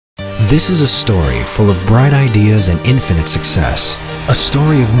This is a story full of bright ideas and infinite success. A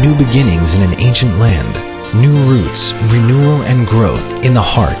story of new beginnings in an ancient land, new roots, renewal and growth in the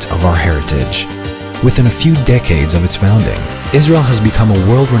heart of our heritage. Within a few decades of its founding, Israel has become a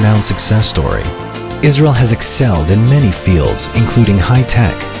world-renowned success story. Israel has excelled in many fields, including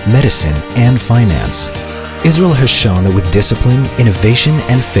high-tech, medicine, and finance. Israel has shown that with discipline, innovation,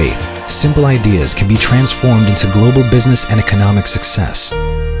 and faith, simple ideas can be transformed into global business and economic success.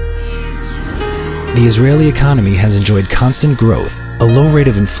 The Israeli economy has enjoyed constant growth, a low rate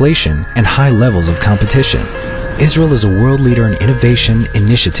of inflation, and high levels of competition. Israel is a world leader in innovation,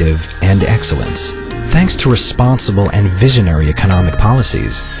 initiative, and excellence. Thanks to responsible and visionary economic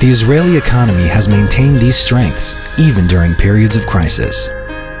policies, the Israeli economy has maintained these strengths even during periods of crisis.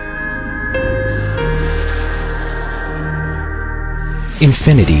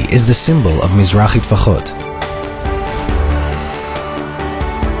 Infinity is the symbol of Mizrahi Tefahot.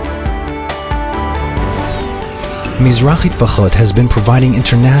 Mizrahi Tefahot has been providing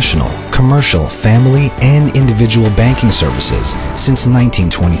international, commercial, family, and individual banking services since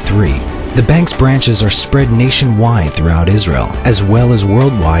 1923. The bank's branches are spread nationwide throughout Israel, as well as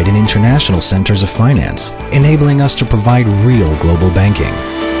worldwide in international centers of finance, enabling us to provide real global banking.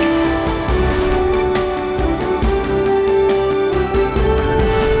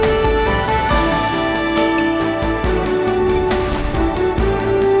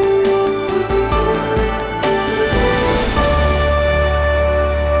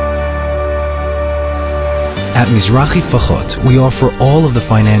 At Mizrahi Tefahot, we offer all of the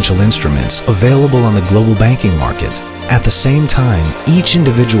financial instruments available on the global banking market. At the same time, each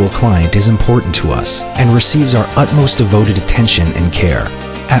individual client is important to us and receives our utmost devoted attention and care.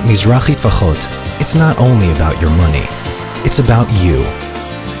 At Mizrahi Tefahot, it's not only about your money, it's about you.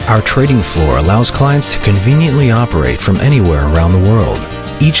 Our trading floor allows clients to conveniently operate from anywhere around the world.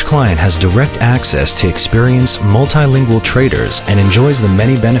 Each client has direct access to experienced multilingual traders and enjoys the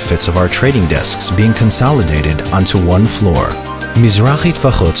many benefits of our trading desks being consolidated onto one floor. Mizrahi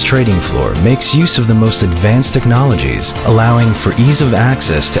Tefahot's trading floor makes use of the most advanced technologies, allowing for ease of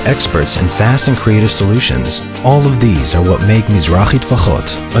access to experts and fast and creative solutions. All of these are what make Mizrahi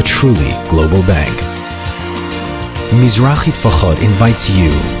Tefahot a truly global bank. Mizrahi Tefahot invites you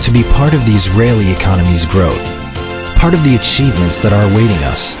to be part of the Israeli economy's growth, part of the achievements that are awaiting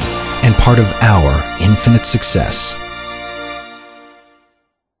us, and part of our infinite success.